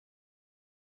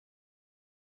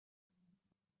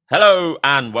Hello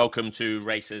and welcome to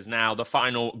Racers Now, the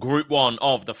final Group 1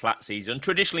 of the flat season,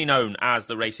 traditionally known as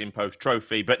the Racing Post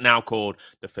Trophy, but now called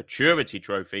the Futurity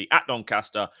Trophy at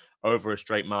Doncaster over a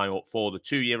straight mile for the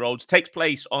 2-year-olds. Takes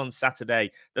place on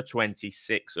Saturday, the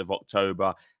 26th of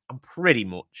October, and pretty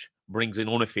much brings an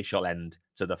unofficial end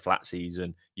to the flat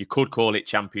season. You could call it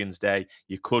Champions Day,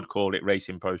 you could call it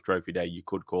Racing Post Trophy Day, you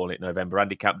could call it November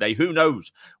Handicap Day. Who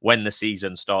knows when the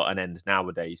season start and end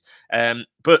nowadays?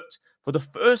 But for the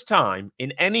first time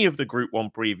in any of the Group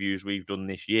 1 previews we've done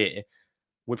this year,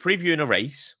 we're previewing a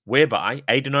race whereby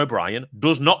Aidan O'Brien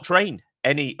does not train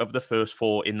any of the first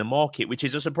four in the market, which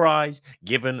is a surprise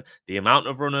given the amount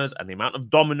of runners and the amount of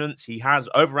dominance he has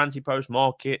over anti-post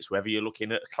markets, whether you're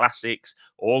looking at classics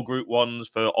or Group 1s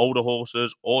for older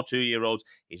horses or 2-year-olds.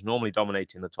 He's normally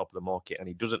dominating the top of the market, and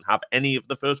he doesn't have any of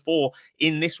the first four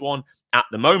in this one at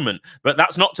the moment. But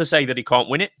that's not to say that he can't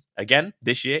win it. Again,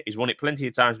 this year, he's won it plenty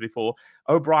of times before.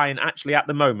 O'Brien actually at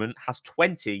the moment has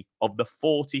 20 of the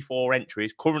 44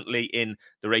 entries currently in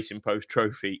the Racing Post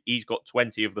Trophy. He's got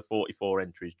 20 of the 44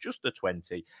 entries, just the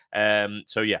 20.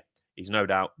 So yeah, he's no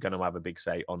doubt going to have a big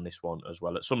say on this one as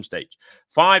well at some stage.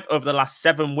 5 of the last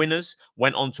 7 winners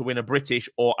went on to win a British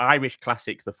or Irish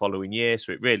Classic the following year.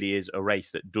 So it really is a race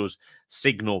that does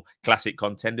signal classic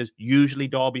contenders, usually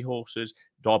Derby horses,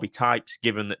 Derby types,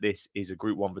 given that this is a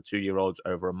Group 1 for 2-year-olds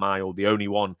over a mile, the only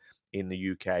one in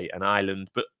the UK and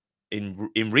Ireland. But in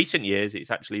recent years,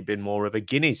 it's actually been more of a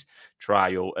Guineas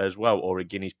trial as well, or a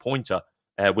Guineas pointer,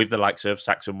 with the likes of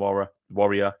Saxon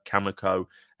Warrior, Kamiko,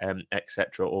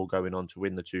 etc., all going on to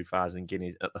win the 2,000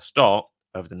 Guineas at the start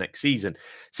of the next season.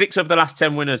 6 of the last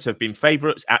 10 winners have been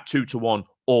favourites at 2-1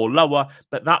 or lower,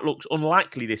 but that looks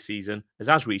unlikely this season,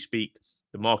 as we speak,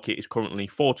 the market is currently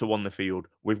 4-1 the field,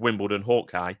 with Wimbledon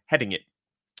Hawkeye heading it.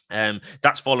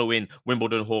 That's following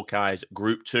Wimbledon Hawkeye's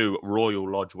Group 2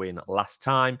 Royal Lodge win last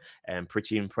time.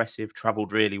 Pretty impressive,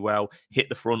 travelled really well, hit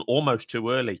the front almost too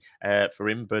early for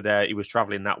him, but he was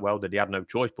travelling that well that he had no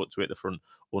choice but to hit the front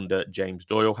under James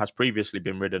Doyle. Has previously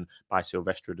been ridden by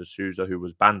Silvestre de Souza, who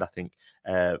was banned, I think,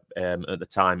 at the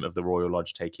time of the Royal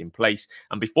Lodge taking place.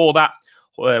 And before that,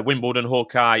 Wimbledon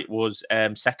Hawkeye was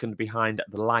second behind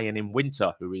the Lion in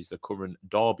Winter, who is the current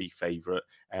Derby favourite,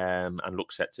 and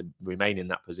looks set to remain in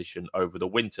that position over the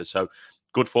winter. So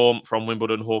good form from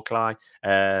Wimbledon Hawkeye,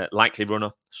 likely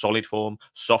runner, solid form,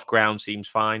 soft ground seems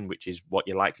fine, which is what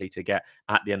you're likely to get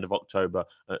at the end of October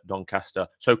at Doncaster.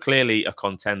 So clearly a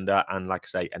contender and, like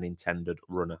I say, an intended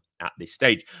runner at this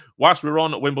stage. Whilst we're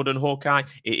on Wimbledon Hawkeye,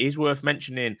 it is worth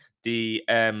mentioning the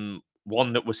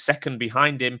one that was second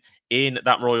behind him in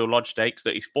that Royal Lodge Stakes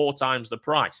that is 4 times the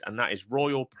price, and that is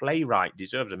Royal Playwright.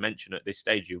 Deserves a mention at this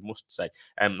stage, you must say.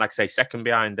 Like I say, second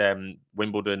behind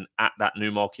Wimbledon at that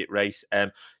Newmarket race.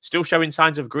 Still showing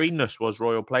signs of greenness was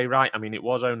Royal Playwright. I mean, it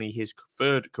was only his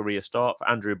 3rd career start for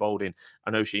Andrew Balding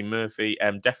and Oisin Murphy.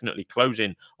 Definitely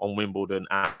closing on Wimbledon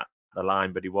at the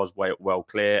line, but he was well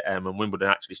clear. And Wimbledon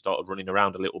actually started running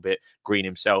around a little bit. Green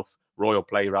himself. Royal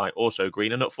Playwright also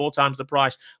green, and at 4 times the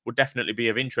price would definitely be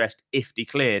of interest if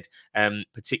declared,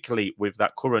 particularly with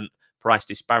that current price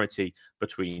disparity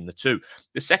between the two.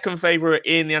 The second favourite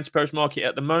in the anti-post market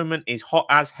at the moment is Hot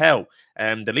As Hell,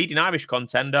 the leading Irish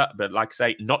contender, but like I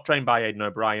say, not trained by Aidan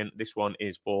O'Brien. This one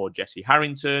is for Jesse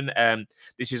Harrington.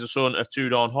 This is a son of Two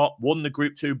Dawn Hot, won the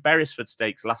Group 2 Beresford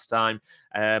Stakes last time,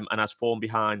 and has formed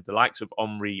behind the likes of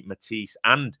Omri Matisse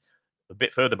and a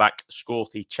bit further back,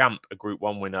 Scorthy Champ, a Group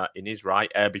 1 winner in his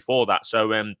right before that.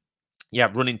 So,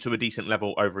 yeah, running to a decent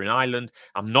level over in Ireland.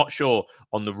 I'm not sure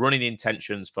on the running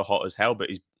intentions for Hot As Hell, but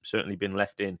he's certainly been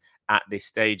left in at this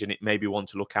stage, and it may be one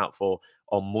to look out for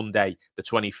on Monday, the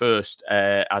 21st,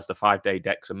 as the 5-day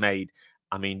decks are made.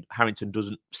 I mean, Harrington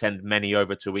doesn't send many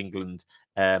over to England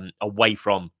away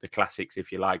from the classics,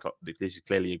 if you like. This is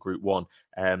clearly a Group 1.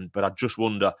 But I just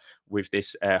wonder with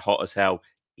this Hot As Hell,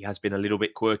 he has been a little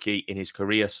bit quirky in his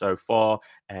career so far.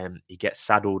 He gets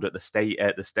saddled at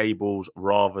the stables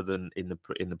rather than in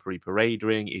the pre-parade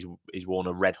ring. He's worn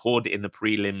a red hood in the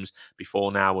prelims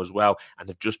before now as well, and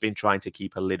they've just been trying to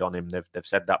keep a lid on him. They've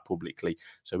said that publicly.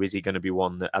 So is he going to be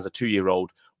one that, as a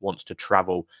 2-year-old, wants to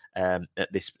travel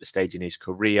at this stage in his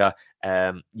career?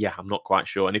 Yeah, I'm not quite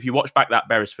sure. And if you watch back that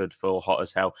Beresford for Hot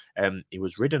As Hell, he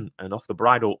was ridden and off the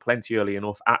bridle plenty early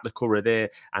enough at the Curragh there,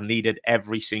 and needed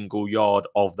every single yard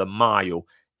of the mile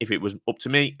if it was up to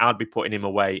me, I'd be putting him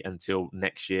away until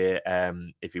next year.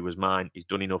 If he was mine, he's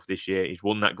done enough this year. He's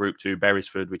won that Group 2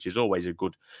 Beresford, which is always a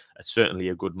good, certainly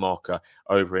a good marker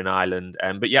over in Ireland.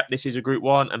 But yeah, this is a Group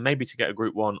 1, and maybe to get a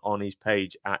Group 1 on his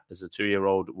page as a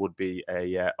 2-year-old would be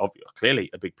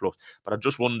clearly a big plus. But I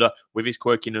just wonder, with his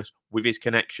quirkiness, with his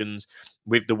connections,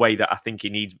 with the way that I think he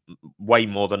needs way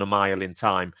more than a mile in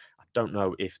time, don't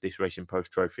know if this Racing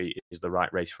Post Trophy is the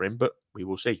right race for him, but we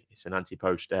will see. It's an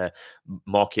anti-post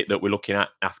market that we're looking at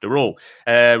after all.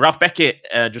 Ralph Beckett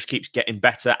just keeps getting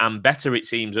better and better, it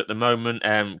seems, at the moment.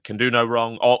 Can do no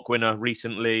wrong. ARC winner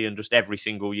recently, and just every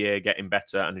single year getting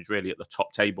better, and is really at the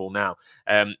top table now.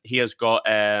 He has got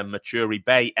Maturi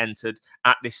Bay entered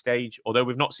at this stage, although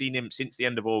we've not seen him since the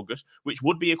end of August, which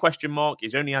would be a question mark.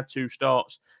 He's only had 2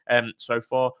 starts so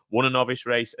far. Won a novice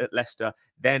race at Leicester,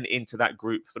 then into that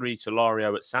Group 3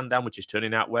 Telario at Sandown, which is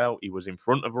turning out well. He was in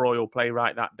front of Royal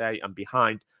Playwright that day and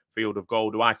behind Field of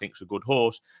Gold, who I think is a good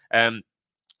horse.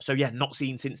 So yeah, not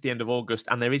seen since the end of August,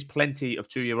 and there is plenty of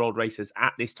 2-year-old racers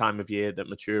at this time of year that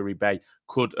Maturi Bay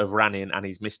could have ran in, and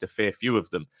he's missed a fair few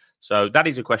of them. So that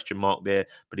is a question mark there,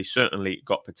 but he's certainly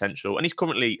got potential, and he's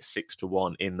currently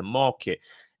 6-1 in the market.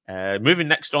 Moving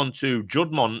next on to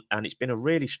Juddmonte, and it's been a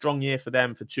really strong year for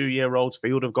them for 2-year-olds.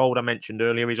 Field of Gold, I mentioned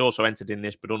earlier, he's also entered in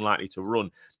this, but unlikely to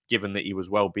run, given that he was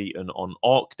well beaten on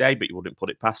ARC Day, but you wouldn't put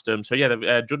it past him. So yeah,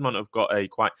 Juddmonte have got a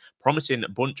quite promising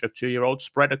bunch of 2-year-olds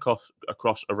spread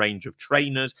across a range of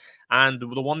trainers, and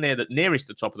the one there that nearest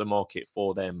the top of the market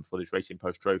for them for this Racing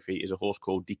Post Trophy is a horse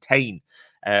called Detain.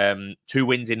 2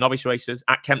 wins in novice races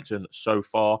at Kempton so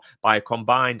far by a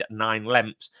combined 9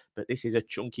 lengths, but this is a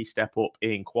chunky step up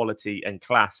in quality and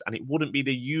class, and it wouldn't be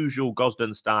the usual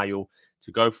Gosden style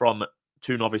to go from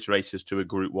 2 novice races to a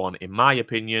Group 1, in my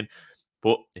opinion.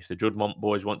 But if the Juddmonte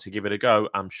boys want to give it a go,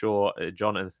 I'm sure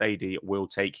John and Thady will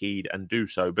take heed and do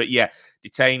so. But yeah,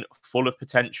 Detain, full of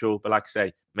potential. But like I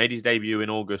say, made his debut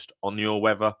in August on the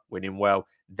all-weather, winning well.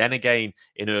 Then again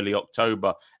in early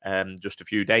October, just a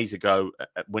few days ago,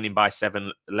 winning by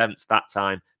 7 lengths that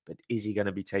time. But is he going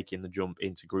to be taking the jump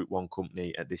into Group 1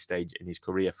 company at this stage in his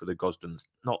career for the Gosdens?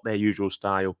 Not their usual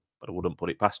style, but I wouldn't put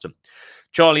it past him.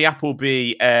 Charlie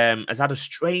Appleby has had a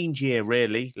strange year,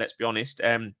 really, let's be honest.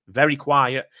 Very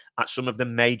quiet at some of the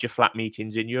major flat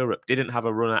meetings in Europe. Didn't have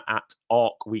a runner at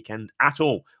ARC weekend at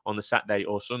all on the Saturday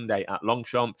or Sunday at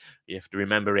Longchamp. You have to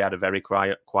remember he had a very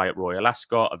quiet Royal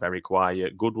Ascot, a very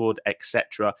quiet Goodwood,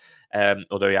 etc.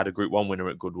 Although he had a Group 1 winner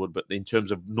at Goodwood. But in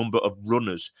terms of number of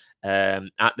runners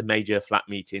at the major flat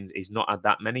meetings, he's not had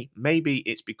that many. Maybe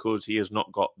it's because he has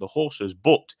not got the horses,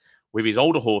 but with his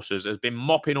older horses, has been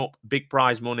mopping up big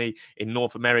prize money in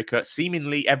North America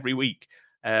seemingly every week.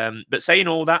 But saying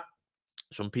all that,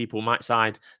 some people might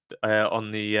side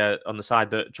on the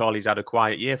side that Charlie's had a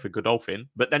quiet year for Godolphin,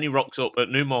 but then he rocks up at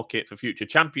Newmarket for Future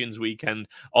Champions weekend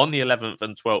on the 11th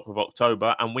and 12th of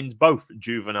October and wins both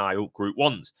juvenile Group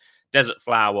 1s. Desert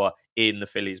Flower in the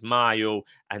Fillies Mile,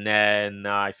 and then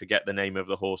I forget the name of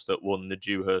the horse that won the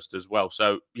Dewhurst as well.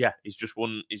 So yeah, he's just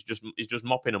won. He's just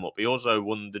mopping them up. He also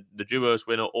won the Dewhurst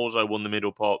winner. Also won the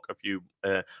Middle Park a few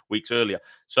weeks earlier.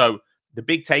 So the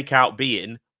big takeout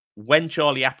being when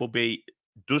Charlie Appleby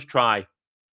does try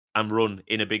and run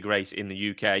in a big race in the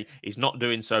UK, he's not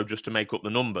doing so just to make up the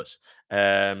numbers.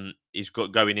 He's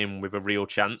going in with a real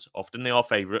chance. Often they are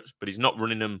favourites, but he's not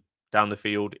running them down the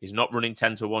field. He's not running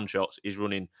 10-1 shots. He's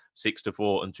running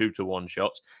 6-4 and 2-1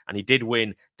 shots. And he did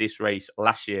win this race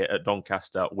last year at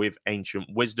Doncaster with Ancient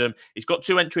Wisdom. He's got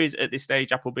 2 entries at this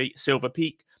stage, Appleby. Silver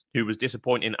Peak, who was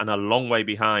disappointing and a long way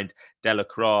behind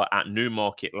Delacroix at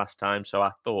Newmarket last time. So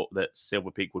I thought that Silver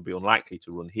Peak would be unlikely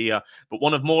to run here. But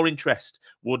one of more interest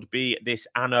would be this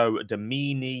Anno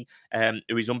Domini,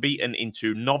 who is unbeaten in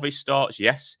 2 novice starts.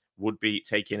 Yes, would be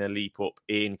taking a leap up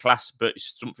in class, but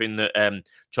it's something that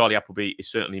Charlie Appleby is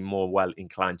certainly more well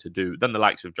inclined to do than the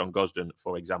likes of John Gosden,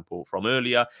 for example, from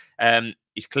earlier.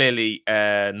 He's clearly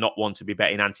not one to be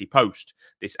betting anti-post,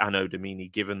 this Anno Domini,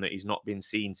 given that he's not been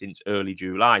seen since early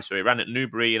July. So he ran at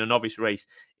Newbury in a novice race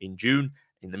in June,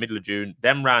 in the middle of June,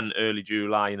 then ran early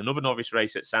July in another novice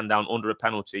race at Sandown under a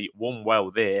penalty, won well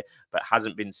there, but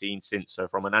hasn't been seen since. So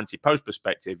from an anti-post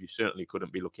perspective, you certainly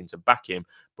couldn't be looking to back him,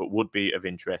 but would be of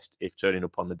interest if turning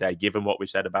up on the day, given what we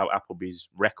said about Appleby's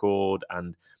record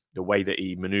and the way that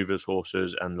he manoeuvres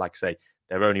horses. And like I say,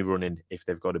 they're only running if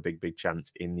they've got a big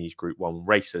chance in these Group 1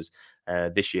 races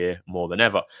this year more than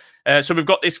ever. So we've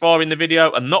got this far in the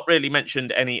video and not really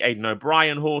mentioned any Aidan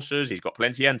O'Brien horses. He's got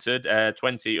plenty entered,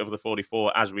 20 of the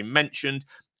 44, as we mentioned.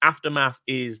 Aftermath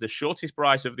is the shortest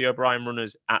price of the O'Brien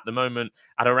runners at the moment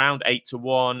at around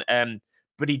 8-1.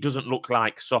 But he doesn't look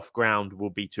like soft ground will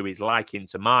be to his liking,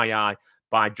 to my eye.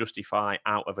 by Justify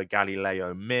out of a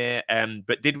Galileo mare,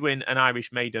 but did win an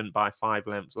Irish maiden by 5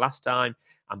 lengths last time.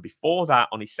 And before that,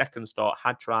 on his second start,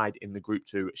 had tried in the Group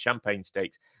 2 Champagne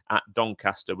Stakes at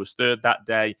Doncaster, was third that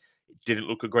day. It didn't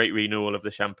look a great renewal of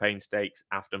the Champagne Stakes.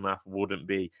 Aftermath wouldn't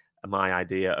be my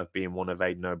idea of being one of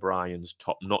Aidan O'Brien's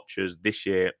top notchers this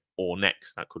year or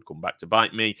next. That could come back to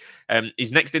bite me.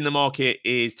 His next in the market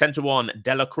is 10-1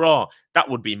 Delacroix. That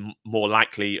would be more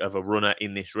likely of a runner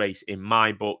in this race in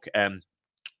my book.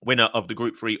 Winner of the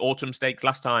Group 3 Autumn Stakes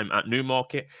last time at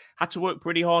Newmarket. Had to work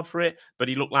pretty hard for it, but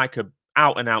he looked like a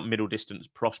out-and-out middle-distance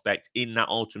prospect in that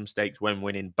Autumn Stakes when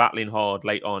winning, battling hard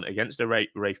late on against a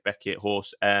Rafe Beckett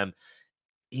horse.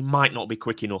 He might not be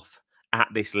quick enough at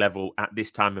this level, at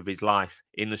this time of his life,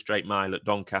 in the straight mile at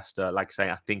Doncaster. Like I say,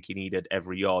 I think he needed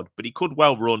every yard, but he could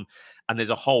well run, and there's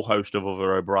a whole host of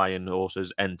other O'Brien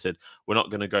horses entered. We're not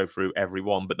going to go through every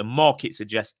one, but the market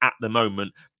suggests at the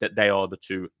moment that they are the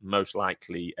two most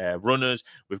likely runners.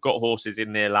 We've got horses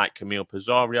in there like Camille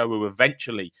Pizarro, who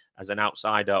eventually, as an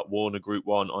outsider, won a Group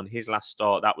 1 on his last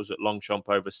start. That was at Longchamp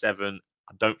over 7.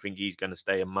 I don't think he's going to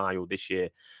stay a mile this year.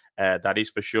 That is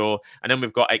for sure. And then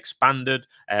we've got Expanded,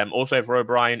 also for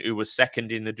O'Brien, who was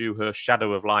second in the Dewhurst.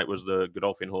 Shadow of Light was the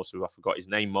Godolphin horse who I forgot his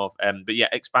name of. But yeah,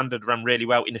 Expanded ran really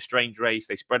well in a strange race.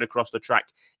 They spread across the track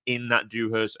in that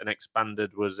Dewhurst, and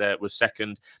Expanded was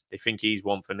second. They think he's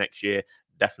one for next year.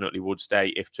 Definitely would stay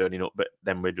if turning up, but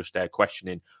then we're just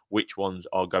questioning which ones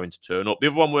are going to turn up. The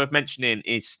other one worth mentioning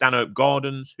is Stanhope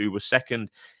Gardens, who was second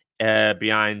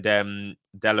behind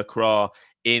Delacroix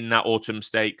in that Autumn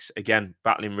Stakes. Again,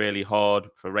 battling really hard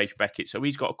for Rafe Beckett. So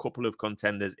he's got a couple of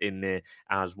contenders in there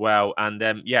as well. And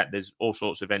yeah, there's all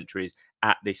sorts of entries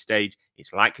at this stage.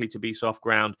 It's likely to be soft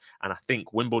ground. And I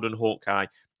think Wimbledon Hawkeye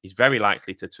is very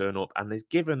likely to turn up. And there's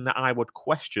given that I would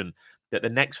question that the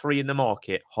next 3 in the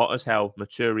market, Hot as Hell,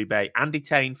 Maturi Bay, and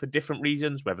Detain, for different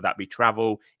reasons, whether that be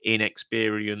travel,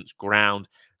 inexperience, ground,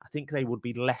 I think they would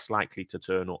be less likely to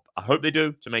turn up. I hope they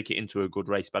do to make it into a good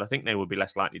race, but I think they would be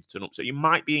less likely to turn up. So you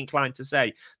might be inclined to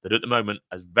say that at the moment,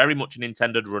 as very much an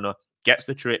intended runner, gets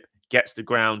the trip, gets the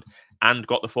ground, and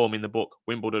got the form in the book,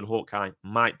 Wimbledon Hawkeye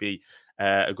might be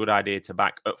a good idea to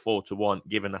back at 4-1,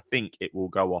 given I think it will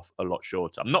go off a lot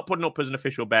shorter. I'm not putting up as an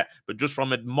official bet, but just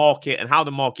from a market and how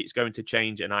the market's going to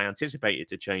change, and I anticipate it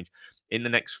to change in the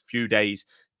next few days,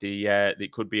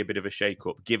 it could be a bit of a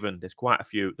shake-up, given there's quite a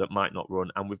few that might not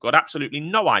run, and we've got absolutely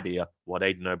no idea what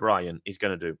Aidan O'Brien is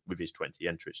going to do with his 20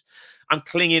 entries. I'm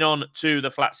clinging on to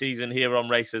the flat season here on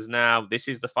Racers Now. This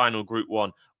is the final Group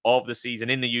 1 of the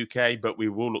season in the UK, but we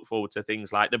will look forward to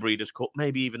things like the Breeders' Cup,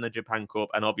 maybe even the Japan Cup,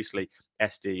 and obviously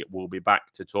SD will be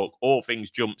back to talk all things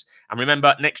jumps. And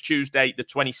remember, next Tuesday, the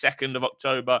 22nd of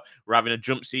October, we're having a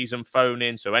jump season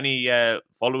phone-in, so any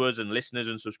followers and listeners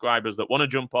and subscribers that want to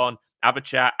jump on, have a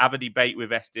chat, have a debate with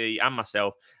SD and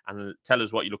myself, and tell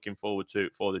us what you're looking forward to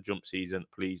for the jump season,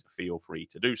 please feel free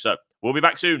to do so. We'll be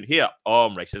back soon here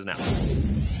on Racers Now.